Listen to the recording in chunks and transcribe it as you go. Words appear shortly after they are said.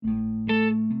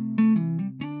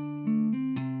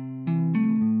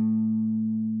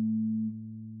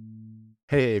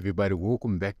Hey everybody,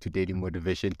 welcome back to Daily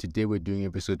Motivation. Today we're doing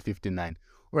episode 59.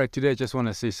 All right, today I just want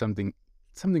to say something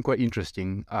quite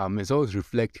interesting. As I was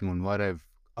reflecting on what I've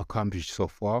accomplished so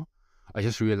far, I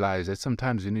just realized that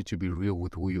sometimes you need to be real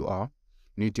with who you are.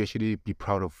 You need to actually be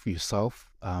proud of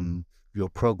yourself, your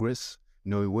progress,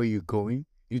 know where you're going.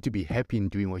 You need to be happy in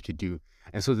doing what you do.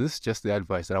 And so this is just the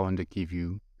advice that I want to give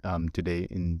you today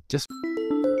in just